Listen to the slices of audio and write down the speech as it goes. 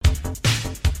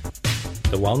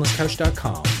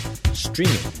thewellnesscouch.com,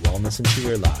 streaming wellness into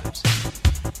your lives.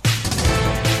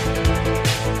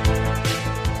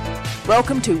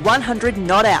 Welcome to 100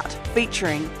 Not Out,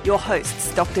 featuring your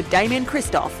hosts Dr. Damien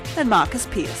Christoph and Marcus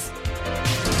Pearce.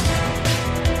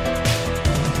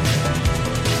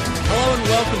 Hello and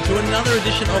welcome to another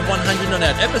edition of 100 Not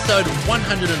Out, episode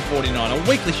 149, a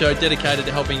weekly show dedicated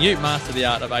to helping you master the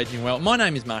art of aging well. My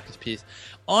name is Marcus Pearce.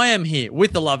 I am here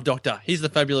with the Love Doctor. He's the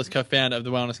fabulous co-founder of The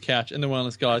Wellness Couch and The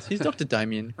Wellness Guys. He's Dr.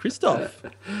 Damien Christoph.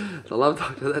 The Love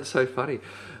Doctor, that's so funny.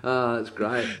 It's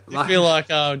great. I feel like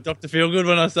Dr. Feelgood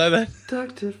when I say that.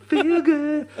 Dr.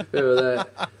 Feelgood. Remember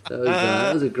that?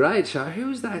 That was a great show. Who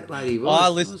was that lady? I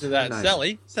listened to that.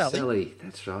 Sally,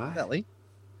 that's right. Sally.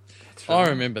 That's right. I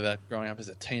remember that growing up as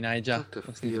a teenager,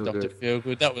 listening to Dr.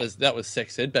 Feelgood. That was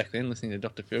sex ed back then, listening to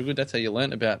Dr. Feelgood. That's how you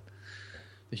learnt about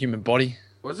the human body.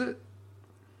 Was it?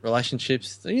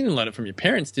 Relationships. You didn't learn it from your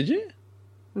parents, did you?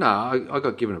 No, I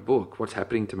got given a book. What's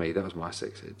Happening to Me? That was my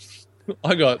sex ed.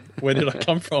 I got Where Did I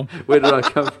Come From? Where did I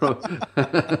come from?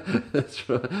 That's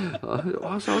right.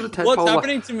 What's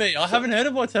happening to me? I haven't heard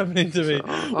of What's Happening to Me.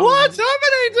 What's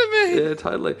happening to me? Yeah,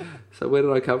 totally. So where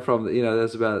did I come from? You know,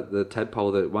 that's about the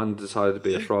tadpole that one decided to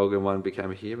be a frog and one became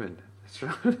a human. That's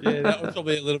right. Yeah, that was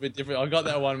probably a little bit different. I got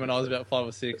that one when I was about 5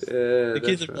 or 6. Yeah, the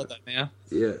kids have got that now.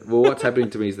 Yeah. Well, What's Happening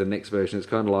to Me is the next version. It's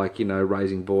kind of like, you know,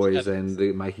 Raising Boys and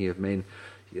The Making of Men.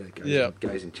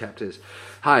 Goes in chapters.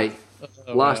 Hey,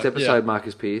 last episode,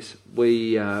 Marcus Pearce,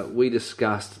 we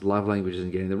discussed love languages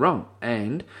and getting them wrong.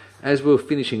 And as we were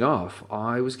finishing off,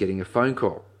 I was getting a phone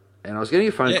call. And I was getting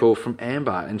a phone call from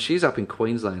Amber, and she's up in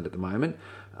Queensland at the moment,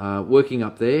 working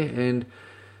up there,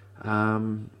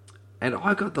 and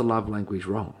I got the love language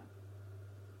wrong.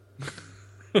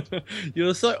 You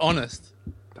were so honest.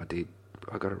 I did.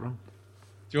 I got it wrong.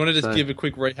 Do you want to just give a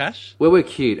quick rehash? Well, we're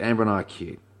cute. Amber and I are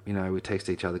cute. You know, we text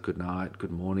each other good night,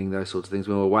 good morning, those sorts of things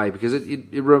when we're away, because it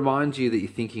reminds you that you're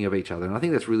thinking of each other. And I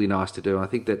think that's really nice to do. And I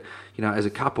think that, you know, as a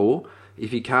couple,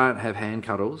 if you can't have hand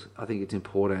cuddles, I think it's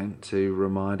important to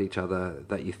remind each other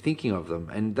that you're thinking of them.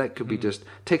 And that could be just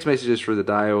text messages through the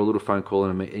day or a little phone call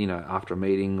after a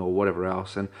meeting or whatever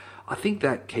else. And I think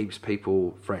that keeps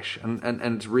people fresh. And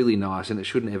it's really nice. And it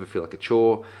shouldn't ever feel like a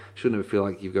chore. Shouldn't ever feel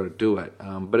like you've got to do it.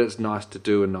 But it's nice to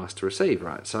do and nice to receive,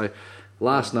 right? So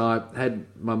last night, had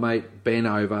my mate Ben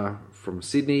over from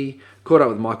Sydney, caught up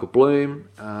with Michael Bloom,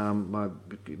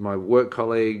 my work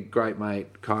colleague, great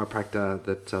mate, chiropractor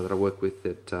that I work with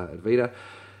at Vita,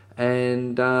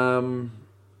 and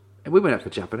we went out for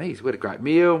Japanese. We had a great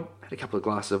meal, had a couple of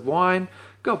glasses of wine,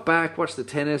 got back, watched the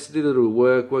tennis, did a little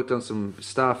work, worked on some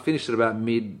stuff, finished at about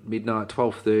midnight,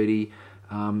 12:30.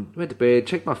 Went to bed,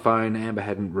 checked my phone. Amber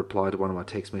hadn't replied to one of my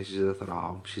text messages. I thought,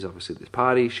 oh, she's obviously at this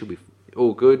party, she'll be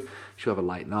all good, she'll have a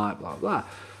late night, blah, blah,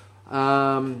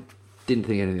 blah. Didn't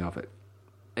think anything of it.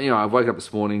 Anyway, I woke up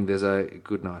this morning, there's a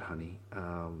good night, honey,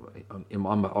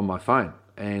 on my phone.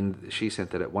 And she sent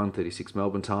that at 1:36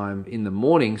 Melbourne time in the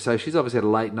morning. So she's obviously had a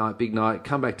late night, big night,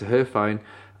 come back to her phone.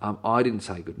 I didn't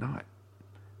say good night.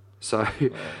 So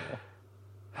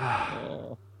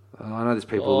I know there's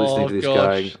people listening to this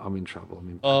going, I'm in trouble, I'm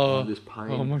in this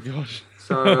pain. Oh my gosh.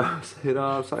 So I said,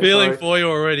 I'm so feeling sorry. For you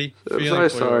already. I'm so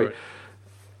sorry.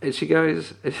 And she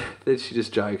goes, then she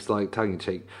just jokes, like tongue in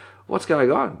cheek, what's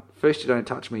going on? First you don't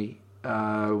touch me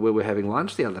where we're having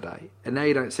lunch the other day, and now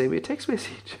you don't send me a text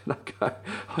message.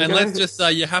 And let's just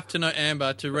say you have to know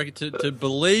Amber to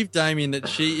believe Damien that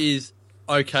she is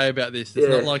okay about this. It's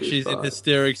not like she's in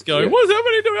hysterics going, what's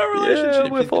happening to our relationship?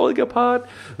 Yeah, we're falling apart.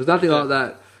 There's nothing like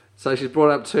that. So she's brought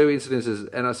up 2 incidences,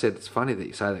 and I said, it's funny that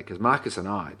you say that, because Marcus and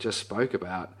I just spoke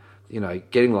about, you know,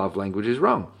 getting love languages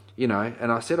wrong. You know,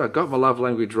 and I said I got my love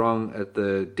language wrong at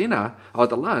the dinner, or at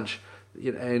the lunch,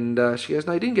 and she goes,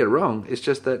 no, you didn't get it wrong. It's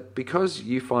just that because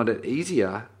you find it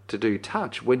easier to do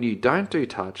touch, when you don't do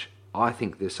touch, I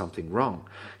think there's something wrong.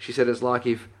 She said, it's like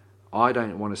if I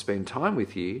don't want to spend time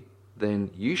with you, then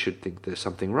you should think there's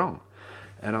something wrong.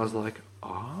 And I was like,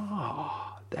 oh,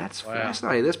 that's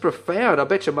fascinating. That's profound. I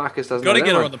bet you Marcus doesn't know that. Got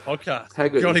to get her on the podcast. How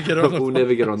good? Got to get her on the We'll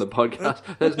never get her on the podcast.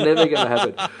 That's never going to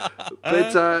happen.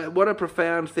 But what a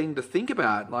profound thing to think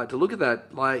about. Like, to look at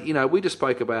that. Like, you know, we just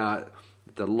spoke about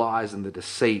the lies and the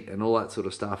deceit and all that sort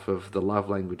of stuff of the love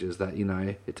languages that, you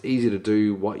know, it's easy to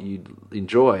do what you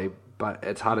enjoy, but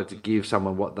it's harder to give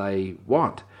someone what they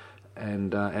want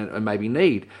and maybe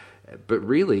need. But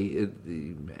really,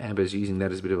 Amber's using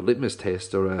that as a bit of a litmus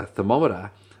test or a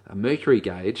thermometer, a mercury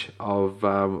gauge of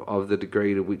the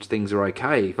degree to which things are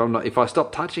okay. If I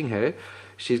stop touching her,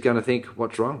 she's going to think,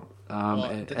 what's wrong?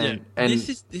 This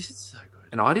is so good.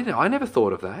 And I never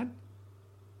thought of that.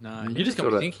 No, you just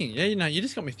got me thinking. Yeah, you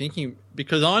just got me thinking,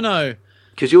 because I know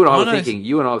Because you and I I know.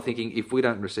 were thinking, if we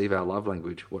don't receive our love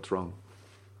language, what's wrong?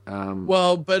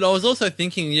 Well, but I was also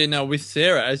thinking, with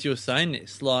Sarah, as you were saying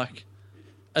this, like,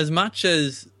 as much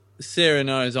as Sarah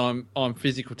knows I'm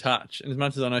physical touch, and as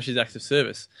much as I know she's acts of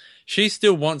service, she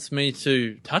still wants me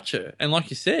to touch her. And like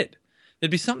you said,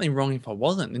 there'd be something wrong if I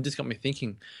wasn't. And it just got me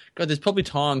thinking, God, there's probably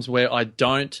times where I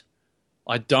don't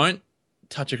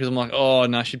touch her because I'm like, oh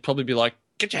no, she'd probably be like,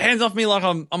 get your hands off me, like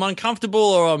I'm uncomfortable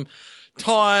or I'm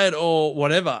tired or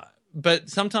whatever. But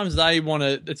sometimes they want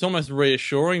to. It's almost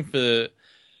reassuring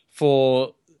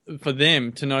for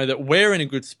them to know that we're in a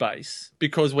good space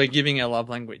because we're giving our love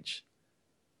language.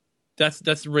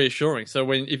 That's reassuring.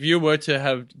 So if you were to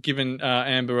have given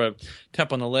Amber a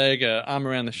tap on the leg, a arm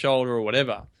around the shoulder, or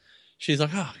whatever, she's like,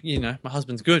 oh, my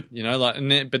husband's good,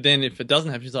 but then if it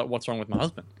doesn't happen, she's like, what's wrong with my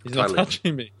husband? He's not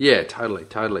touching me. Yeah, totally.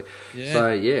 Yeah.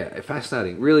 So yeah,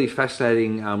 fascinating, really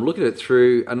fascinating. Look at it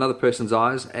through another person's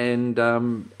eyes, and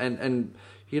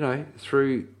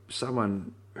through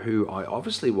someone who I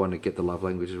obviously want to get the love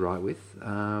languages right with,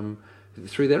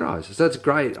 through their eyes. So that's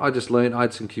great. I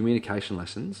had some communication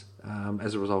lessons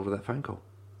as a result of that phone call.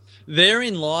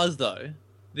 Therein lies, though,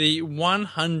 the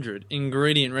 100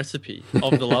 ingredient recipe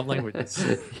of the love languages.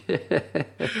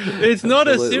 It's not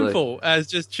as simple as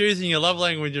just choosing your love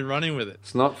language and running with it.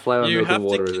 It's not flour, milk, and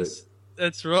water, is it?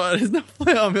 That's right. It's not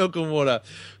flour, milk, and water.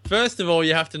 First of all,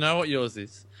 you have to know what yours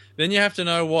is. Then you have to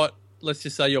know what, let's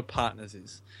just say, your partner's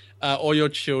is. Or your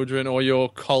children, or your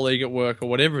colleague at work, or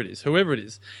whatever it is, whoever it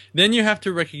is. Then you have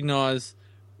to recognise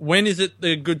when is it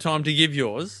a good time to give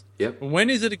yours. Yep. When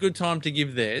is it a good time to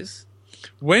give theirs?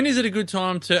 When is it a good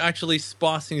time to actually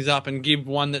spice things up and give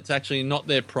one that's actually not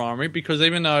their primary? Because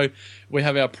even though we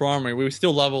have our primary, we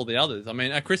still love all the others. I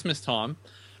mean, at Christmas time,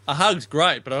 a hug's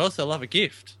great, but I also love a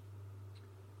gift.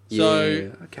 So,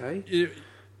 yeah, okay.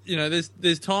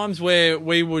 There's times where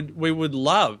we would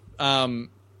love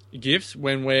gifts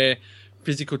when we're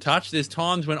physical touch. There's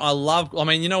times when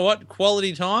you know what?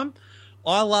 Quality time.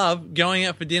 I love going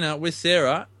out for dinner with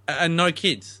Sarah and no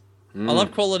kids. I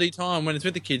love quality time when it's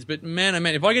with the kids, but man, oh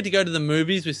man, if I get to go to the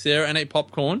movies with Sarah and eat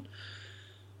popcorn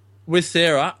with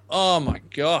Sarah, oh my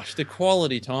gosh, the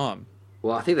quality time.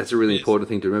 Well, I think that's a really important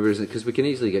thing to remember, isn't it? Because we can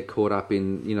easily get caught up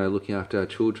in, looking after our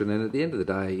children, and at the end of the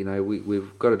day,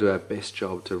 we've got to do our best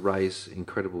job to raise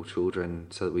incredible children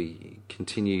so that we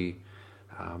continue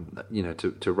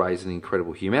to raise an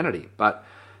incredible humanity. But,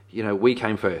 we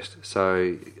came first.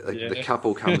 So the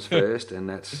couple comes first, and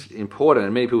that's important.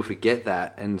 And many people forget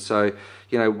that. And so,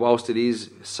 whilst it is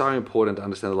so important to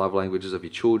understand the love languages of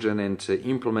your children and to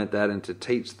implement that and to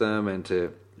teach them and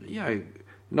to,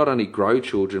 not only grow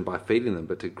children by feeding them,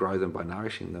 but to grow them by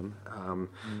nourishing them,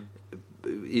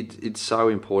 it's so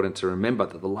important to remember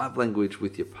that the love language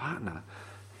with your partner,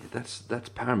 that's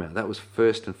paramount. That was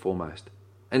first and foremost.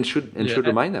 And should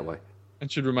remain that way.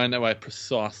 And should remain that way,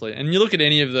 precisely. And you look at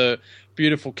any of the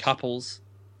beautiful couples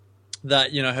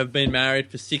that, have been married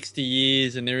for 60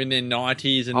 years and they're in their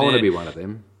 90s. And I want to be one of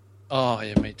them. Oh,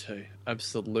 yeah, me too.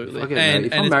 Absolutely.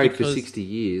 If I'm married for 60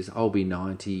 years, I'll be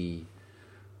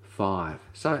 95.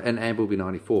 And Amber will be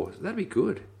 94. So that'd be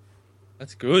good.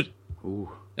 That's good. Ooh.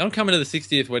 I'm coming to the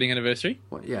 60th wedding anniversary.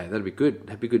 Well, yeah, that'd be good.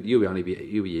 That'd be good. You'll be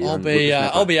I'll be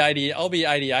 80. I'll be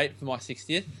 88 for my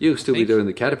 60th. You'll still be doing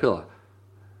the caterpillar.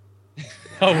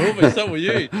 I will be. So will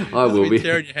you. I will be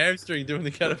tearing your hamstring doing the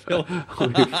caterpillar. I'll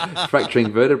be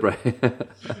fracturing vertebrae.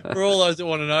 For all those that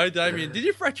want to know, Damien, did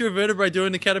you fracture a vertebrae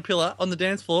doing the caterpillar on the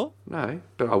dance floor? No,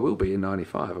 but I will be in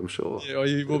 95, I'm sure. Yeah,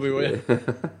 you will be. You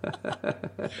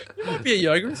might be a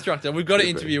yoga instructor. We've got to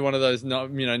interview one of those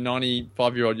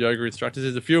 95-year-old yoga instructors.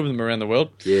 There's a few of them around the world.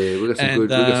 Yeah, we've got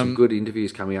some good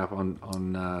interviews coming up on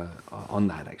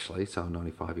that, actually. So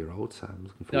 95-year-olds. So I'm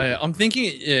looking forward. I'm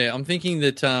thinking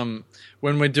that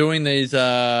when we're doing these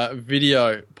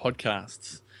video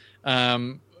podcasts,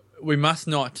 we must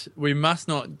not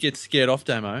get scared off,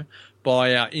 Damo,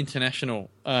 by our international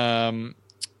 100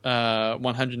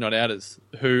 not outers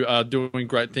who are doing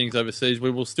great things overseas. We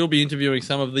will still be interviewing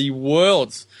some of the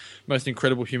world's most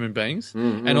incredible human beings,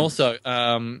 and also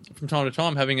from time to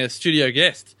time having a studio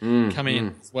guest come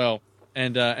in as well.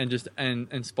 And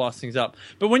spice things up.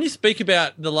 But when you speak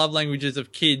about the love languages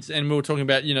of kids, and we were talking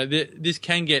about, this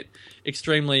can get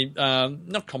extremely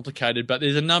not complicated, but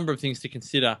there's a number of things to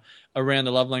consider around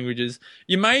the love languages.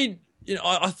 I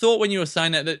thought when you were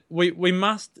saying that we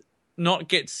must not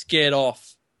get scared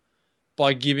off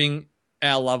by giving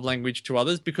our love language to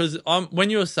others, because when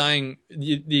you were saying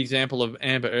the example of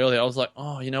Amber earlier, I was like,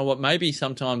 oh, you know what? Maybe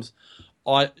sometimes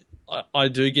I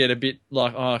do get a bit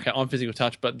like, oh, okay, I'm physical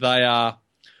touch, but they are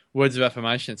words of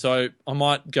affirmation. So I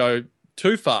might go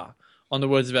too far on the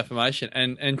words of affirmation,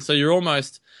 and so you're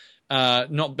almost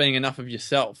not being enough of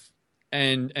yourself,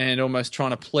 and almost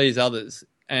trying to please others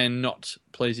and not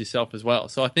please yourself as well.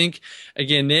 So I think,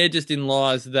 again, there just in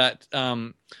lies that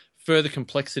further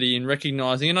complexity in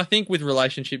recognizing, and I think with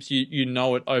relationships, you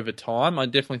know it over time. I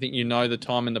definitely think you know the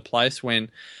time and the place when,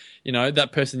 you know,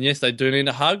 that person, yes, they do need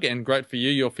a hug, and great for you,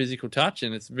 your physical touch,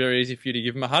 and it's very easy for you to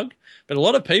give them a hug. But a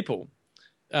lot of people,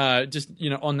 just, you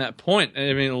know, on that point,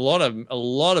 I mean, a lot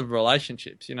of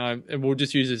relationships, you know, and we'll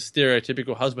just use a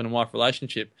stereotypical husband and wife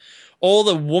relationship. All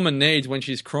the woman needs when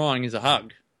she's crying is a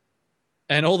hug.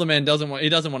 And all the man doesn't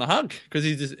want a hug because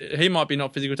he might be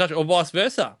not physical touch, or vice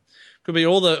versa. Could be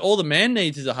all the man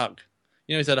needs is a hug.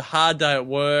 You know, he's had a hard day at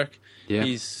work. Yeah.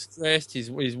 He's stressed. He's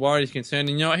worried. He's concerned.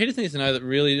 And, you know, he just needs to know that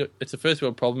really it's a first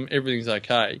world problem. Everything's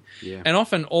okay. Yeah. And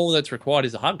often all that's required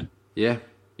is a hug. Yeah.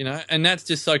 You know, and that's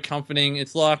just so comforting.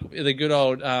 It's like the good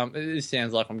old. This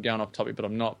sounds like I'm going off topic, but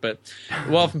I'm not. But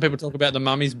often people talk about the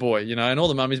mummy's boy. You know, and all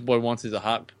the mummy's boy wants is a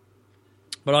hug.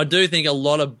 But I do think a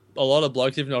lot of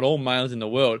blokes, if not all males in the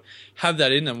world, have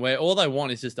that in them where all they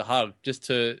want is just a hug,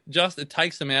 it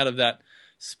takes them out of that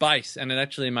space, and it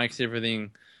actually makes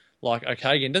everything like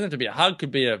okay again. It doesn't have to be a hug,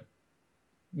 could be a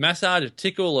massage, a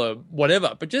tickle, or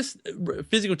whatever. But just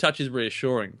physical touch is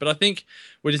reassuring. But I think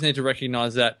we just need to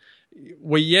recognise that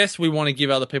we want to give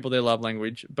other people their love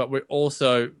language, but we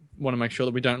also want to make sure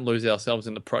that we don't lose ourselves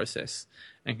in the process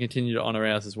and continue to honour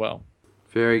ours as well.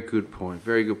 Very good point.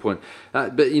 Very good point.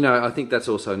 But, you know, I think that's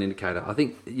also an indicator. I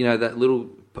think, you know, that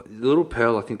little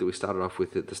pearl I think that we started off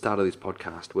with at the start of this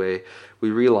podcast, where we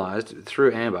realised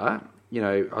through Amber, you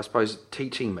know, I suppose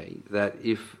teaching me that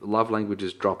if love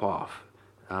languages drop off,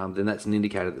 then that's an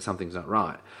indicator that something's not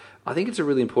right. I think it's a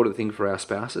really important thing for our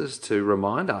spouses to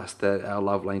remind us that our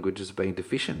love language has been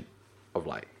deficient of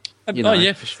late. You know,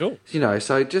 yeah, for sure. You know,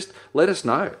 so just let us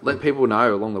know. Let people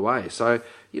know along the way. So,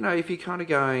 you know, if you're kind of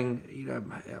going, you know,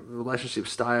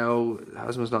 relationship's stale,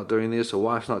 husband's not doing this or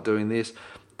wife's not doing this,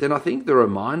 then I think the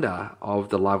reminder of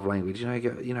the love language, you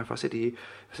know, if I said to you,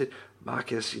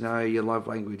 Marcus, you know, your love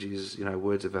language is, you know,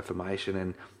 words of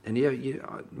affirmation, and yeah,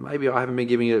 maybe I haven't been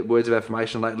giving you words of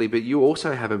affirmation lately, but you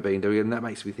also haven't been doing it, and that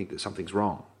makes me think that something's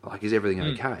wrong. Like, is everything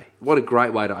okay? What a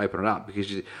great way to open it up,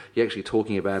 because you're actually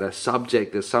talking about a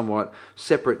subject that's somewhat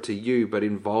separate to you, but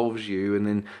involves you, and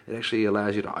then it actually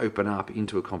allows you to open up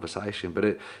into a conversation.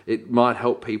 But it might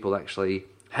help people actually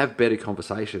have better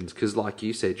conversations, because like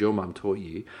you said, your mum taught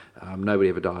you, nobody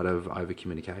ever died of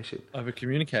over-communication.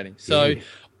 Over-communicating. So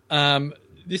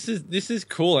this is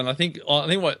cool, and I think I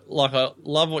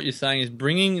love what you're saying is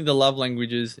bringing the love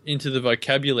languages into the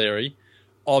vocabulary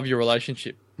of your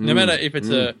relationship. No matter if it's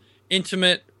a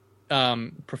intimate,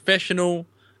 professional,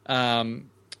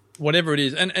 whatever it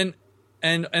is. And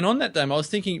on that, Dame, I was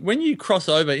thinking, when you cross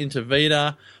over into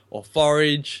Vita or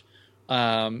Forage,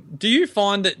 do you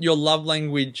find that your love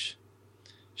language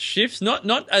shifts?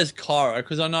 Not as Kyra,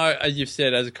 because I know, as you've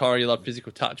said, as a Kyra, you love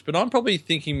physical touch, but I'm probably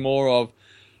thinking more of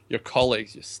your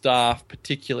colleagues, your staff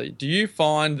particularly. Do you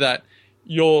find that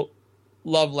your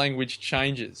love language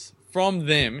changes from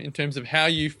them in terms of how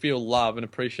you feel love and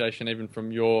appreciation even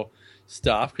from your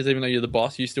staff? Because even though you're the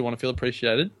boss, you still want to feel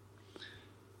appreciated.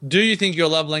 Do you think your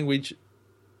love language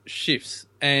shifts?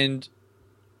 And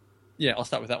yeah, I'll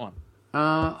start with that one.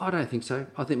 I don't think so.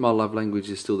 I think my love language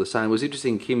is still the same. It was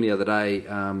interesting, Kim, the other day,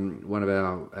 one of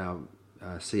our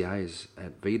CAs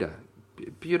at Vita,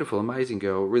 beautiful, amazing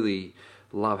girl, really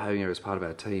love having her as part of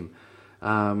our team.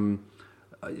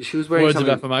 She was wearing words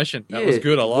something... of affirmation. That was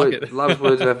good. I like it. Loves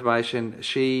words of affirmation.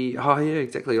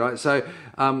 Exactly right. So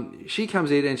she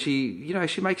comes in and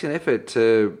she makes an effort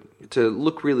to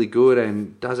look really good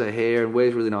and does her hair and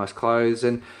wears really nice clothes.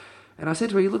 And I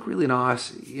said to her, "You look really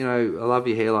nice. You know, I love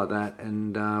your hair like that."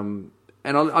 And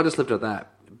I just left it at that.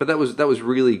 But that was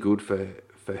really good for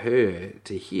her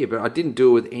to hear. But I didn't do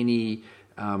it with any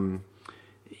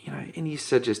any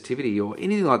suggestivity or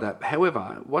anything like that.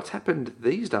 However, what's happened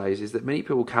these days is that many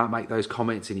people can't make those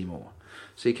comments anymore.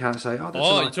 So you can't say, "Oh, that's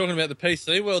you're talking about the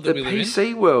PC world that we live in." The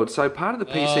PC world. So part of the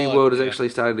PC world is actually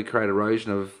starting to create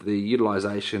erosion of the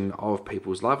utilisation of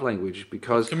people's love language,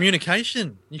 because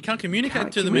communication. You can't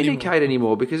communicate to them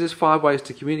anymore because there's 5 ways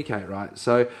to communicate, right?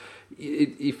 So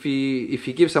if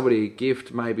you give somebody a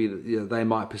gift, maybe they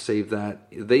might perceive that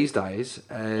these days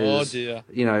as what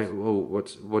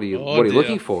are you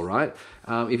looking for, right?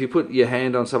 If you put your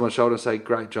hand on someone's shoulder and say,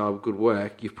 "Great job, good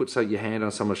work," you've put your hand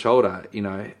on someone's shoulder,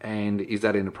 and is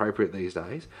that inappropriate these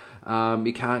days?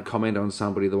 You can't comment on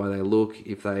somebody the way they look.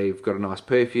 If they've got a nice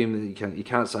perfume, you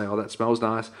can't say, "Oh, that smells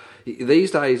nice."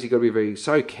 These days, you've got to be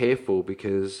so careful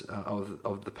because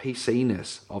of the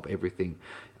PC-ness of everything.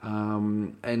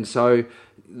 And so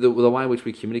the way in which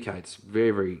we communicate is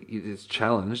it's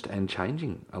challenged and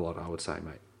changing a lot, I would say,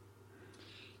 mate.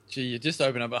 Gee, you just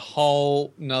open up a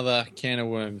whole nother can of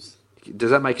worms.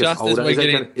 Does that make us Just as older? we're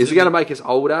Is it going to make us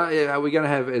older? Yeah, are we going to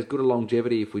have as good a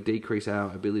longevity if we decrease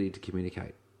our ability to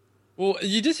communicate? Well,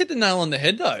 you just hit the nail on the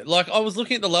head, though. Like, I was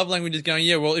looking at the love languages going,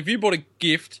 yeah, well, if you bought a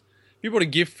gift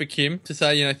for Kim to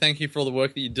say, thank you for all the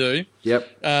work that you do.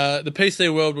 Yep. The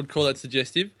PC world would call that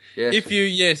suggestive. Yes. If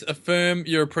you, affirm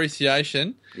your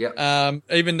appreciation, Yep.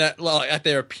 even that, like, at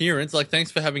their appearance, like, thanks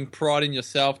for having pride in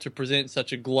yourself to present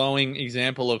such a glowing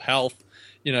example of health,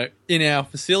 in our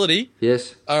facility.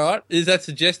 Yes. All right. Is that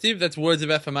suggestive? That's words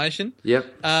of affirmation.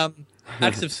 Yep.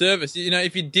 Acts of service.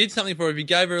 If you did something for her, if you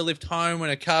gave her a lift home when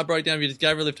her car broke down, if you just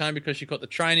gave her a lift home because she caught the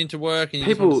train into work and you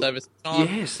just want to save her some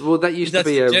time. Yes. Well, that used to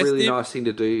be a really nice thing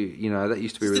to do. That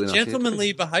used to be really nice. It's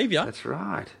gentlemanly behaviour. That's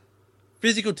right.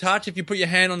 Physical touch. If you put your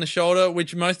hand on the shoulder,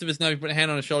 which most of us know, if you put a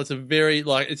hand on the shoulder, it's a very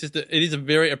it is a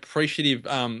very appreciative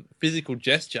physical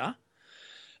gesture.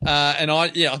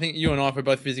 I think you and I, for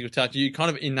both physical touch, you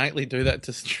kind of innately do that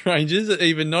to strangers,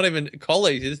 not even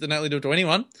colleagues. You just innately do it to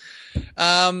anyone.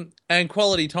 And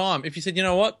quality time. If you said, you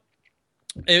know what,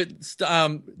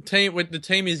 the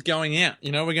team is going out.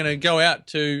 We're going to go out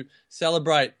to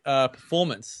celebrate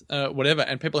performance, whatever,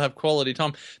 and people have quality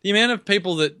time. The amount of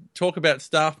people that talk about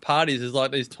staff parties is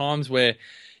like these times where,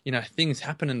 things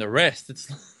happen and the rest.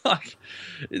 It's like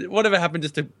whatever happened,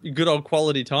 just a good old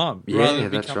quality time. Yeah,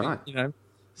 that's right.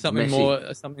 Something Messy.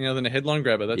 more, something other than a headline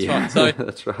grabber. That's right. So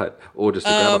that's right. Or just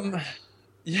a grabber.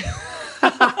 Yeah.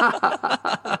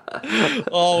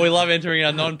 Oh, we love entering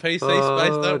our non-PC space,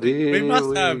 don't we?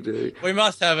 We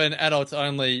must have an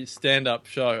adults-only stand-up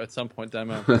show at some point,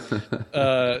 Damo.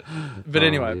 But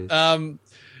anyway,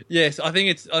 yes. I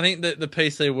think that the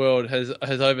PC world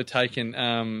has overtaken,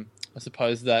 I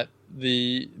suppose, that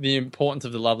the importance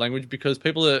of the love language, because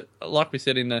people are, like we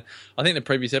said in the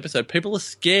previous episode, people are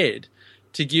scared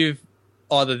to give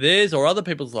either theirs or other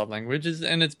people's love languages,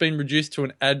 and it's been reduced to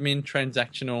an admin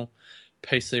transactional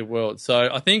PC world. So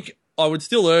I think I would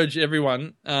still urge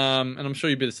everyone, and I'm sure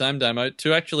you'd be the same, Damo,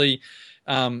 to actually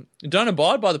don't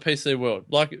abide by the PC world.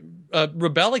 Like,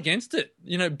 rebel against it.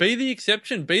 Be the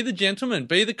exception, be the gentleman,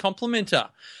 be the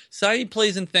complimenter. Say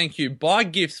please and thank you. Buy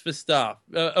gifts for staff.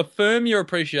 Affirm your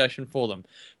appreciation for them.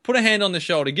 Put a hand on the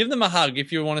shoulder. Give them a hug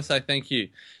if you want to say thank you.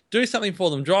 Do something for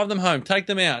them. Drive them home. Take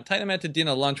them out to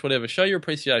dinner, lunch, whatever. Show your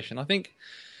appreciation. I think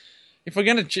if we're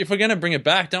gonna bring it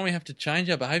back, don't we have to change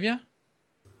our behaviour?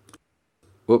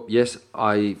 Well, yes,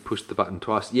 I pushed the button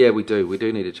twice. Yeah, we do. We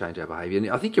do need to change our behaviour. And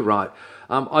I think you're right.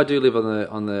 I do live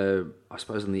on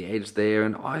the edge there,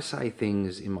 and I say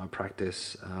things in my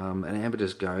practice, and Amber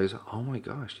just goes, "Oh my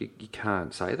gosh, you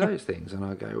can't say those things." And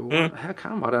I go, well, "How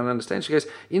come? I don't understand." She goes,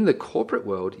 "In the corporate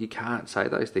world, you can't say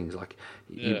those things. Like,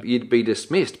 you'd be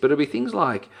dismissed." But it'd be things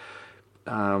like,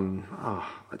 I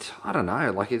don't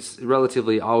know, like it's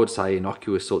relatively, I would say,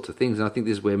 innocuous sorts of things. And I think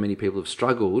this is where many people have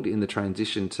struggled in the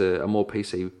transition to a more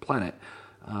PC planet,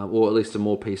 or at least a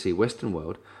more PC Western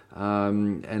world,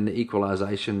 and the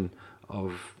equalisation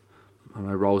of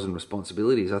roles and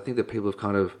responsibilities. I think that people have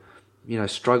kind of,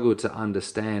 struggled to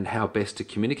understand how best to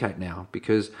communicate now,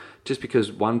 because just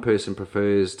because one person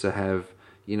prefers to have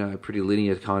a pretty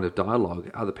linear kind of dialogue,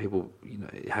 other people,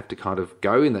 have to kind of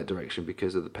go in that direction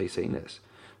because of the PC-ness.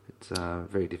 It's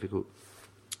very difficult.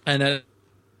 And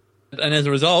as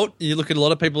a result, you look at a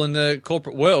lot of people in the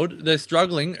corporate world, they're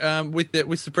struggling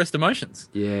with suppressed emotions.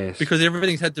 Yes. Because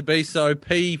everything's had to be so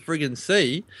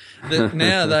P-friggin-C that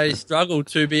now they struggle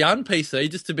to be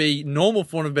un-PC, just to be normal,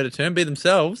 for want of a better term, be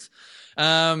themselves.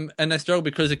 And they struggle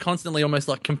because they're constantly almost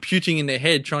like computing in their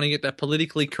head, trying to get that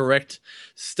politically correct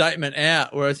statement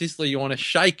out. Whereas this, you want to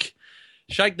shake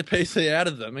the PC out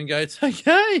of them and go, it's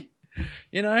okay,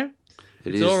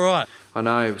 it's all right. I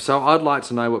know. So I'd like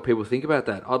to know what people think about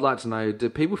that. I'd like to know, do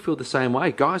people feel the same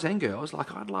way, guys and girls?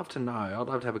 Like, I'd love to know. I'd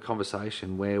love to have a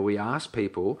conversation where we ask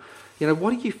people, what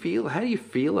do you feel? How do you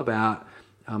feel about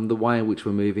the way in which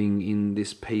we're moving in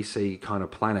this PC kind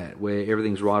of planet where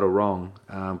everything's right or wrong,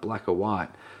 black or white,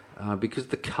 because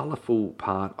the colourful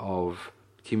part of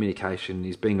communication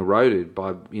is being eroded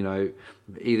by,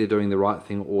 either doing the right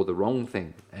thing or the wrong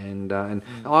thing. And I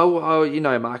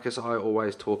Marcus, I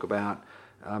always talk about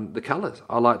the colours.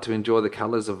 I like to enjoy the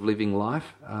colours of living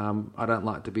life. I don't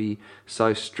like to be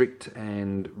so strict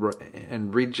and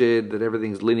rigid that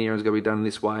everything's linear and it's going to be done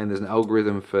this way and there's an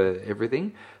algorithm for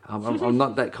everything. I'm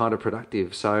not that kind of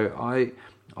productive. So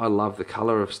I love the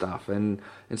colour of stuff, and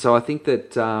so I think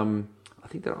that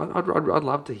I'd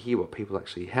love to hear what people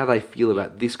actually, how they feel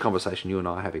about this conversation you and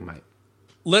I are having, mate.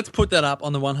 let's put that up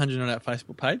on the 100 Not Out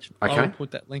Facebook page. Okay. I will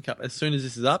put that link up as soon as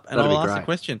this is up, and That'd I'll be ask the great.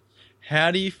 question: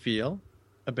 how do you feel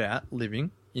about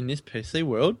living in this PC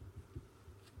world?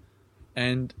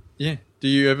 And yeah, do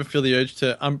you ever feel the urge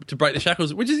to break the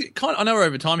shackles? Which is kind of, I know we're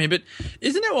over time here, but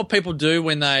isn't that what people do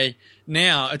when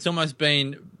now it's almost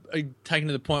been taken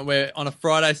to the point where on a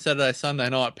Friday, Saturday, Sunday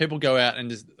night, people go out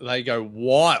and they go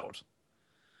wild.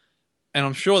 And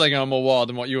I'm sure they're going more wild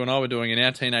than what you and I were doing in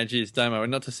our teenage years, Damo,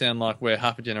 and not to sound like we're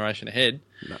half a generation ahead.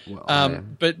 No, well, I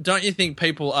am. But don't you think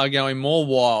people are going more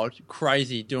wild,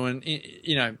 crazy, doing,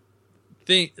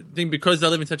 thing because they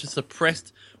live in such a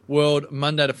suppressed world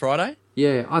Monday to Friday?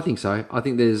 Yeah, I think so. I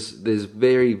think there's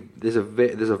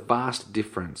a vast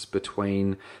difference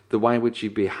between the way in which you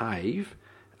behave.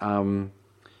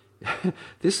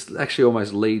 This actually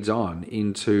almost leads on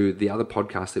into the other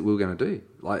podcast that we're going to do,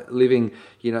 like living,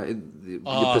 your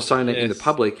persona in the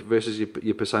public versus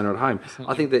your persona at home.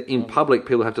 I think that in public,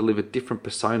 people have to live a different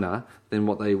persona than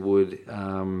what they would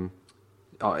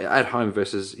at home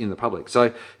versus in the public.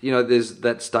 So, there's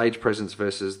that stage presence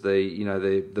versus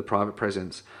the private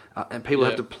presence. And people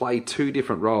have to play two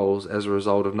different roles as a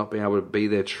result of not being able to be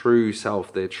their true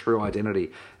self, their true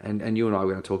identity. And you and I are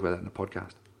going to talk about that in the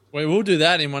podcast. We will do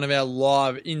that in one of our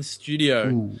live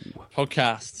in-studio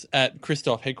podcasts at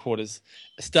Christoph headquarters,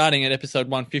 starting at episode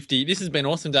 150. This has been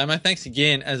awesome, Damo. Thanks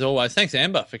again, as always. Thanks,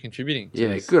 Amber, for contributing.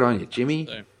 Yeah, good on you, Jimmy.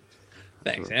 So,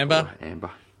 thanks, Amber.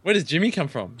 Amber. Where does Jimmy come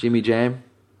from? Jimmy Jam.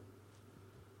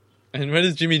 And where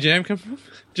does Jimmy Jam come from?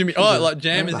 Jimmy. Oh, like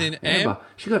jam Amber, is in Amber.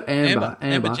 She got Amber.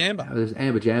 Amber Jamba. There's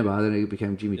Amber Jamba. Then it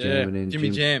became Jimmy Jam, Yeah, and then Jimmy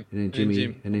Jam. and then Jimmy,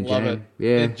 and then Love Jam. it.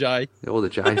 Yeah, And Jay. all the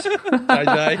J's.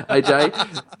 AJ. AJ.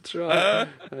 That's right.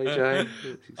 AJ. That's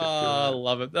exactly I right.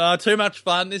 love it. Too much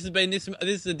fun. This has been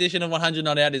this edition of 100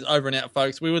 Not Out is over and out,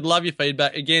 folks. We would love your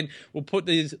feedback. Again, we'll put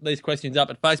these questions up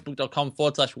at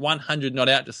facebook.com/100 Not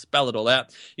Out. Just spell it all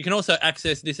out. You can also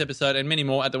access this episode and many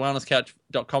more at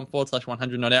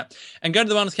thewellnesscouch.com/100 Not Out. And go to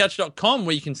thewellnesscouch.com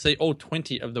where you can see all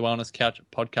 20 of the Wellness Couch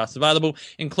podcasts available,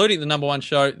 including the number one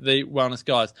show, The Wellness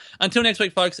Guys. Until next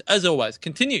week, folks, as always,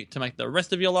 continue to make the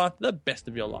rest of your life the best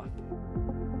of your life.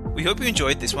 We hope you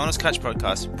enjoyed this Wellness Couch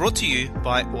podcast brought to you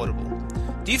by Audible.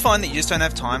 Do you find that you just don't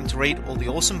have time to read all the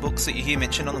awesome books that you hear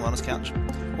mentioned on the Wellness Couch?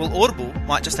 Well, Audible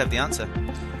might just have the answer.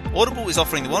 Audible is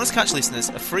offering the Wellness Couch listeners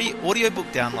a free audiobook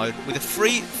download with a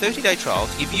free 30-day trial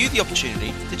to give you the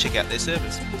opportunity to check out their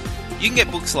service. You can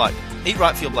get books like Eat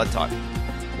Right for Your Blood Type,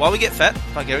 Why We Get Fat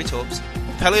by Gary Taubes,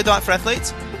 Paleo Diet for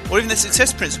Athletes, or even The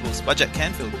Success Principles by Jack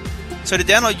Canfield. So to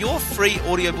download your free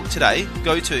audiobook today,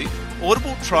 go to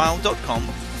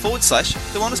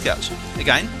audibletrial.com/The Wellness Couch.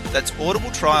 Again, that's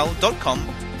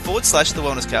audibletrial.com/The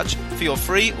Wellness Couch for your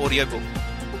free audiobook.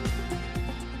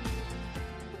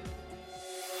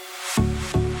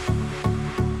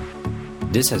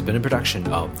 This has been a production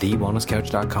of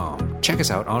TheWellnessCouch.com. Check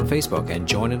us out on Facebook and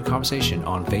join in the conversation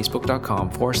on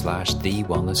Facebook.com/The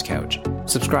Wellness Couch.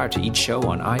 Subscribe to each show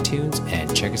on iTunes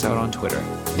and check us out on Twitter.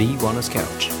 The Wellness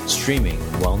Couch, streaming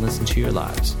wellness into your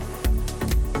lives.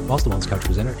 Whilst the Wellness Couch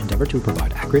presenter endeavor to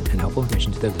provide accurate and helpful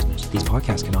information to their listeners, these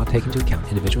podcasts cannot take into account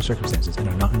individual circumstances and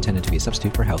are not intended to be a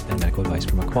substitute for health and medical advice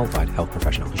from a qualified health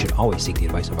professional. You should always seek the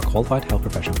advice of a qualified health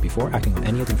professional before acting on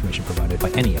any of the information provided by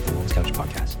any of the Wellness Couch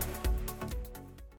podcasts.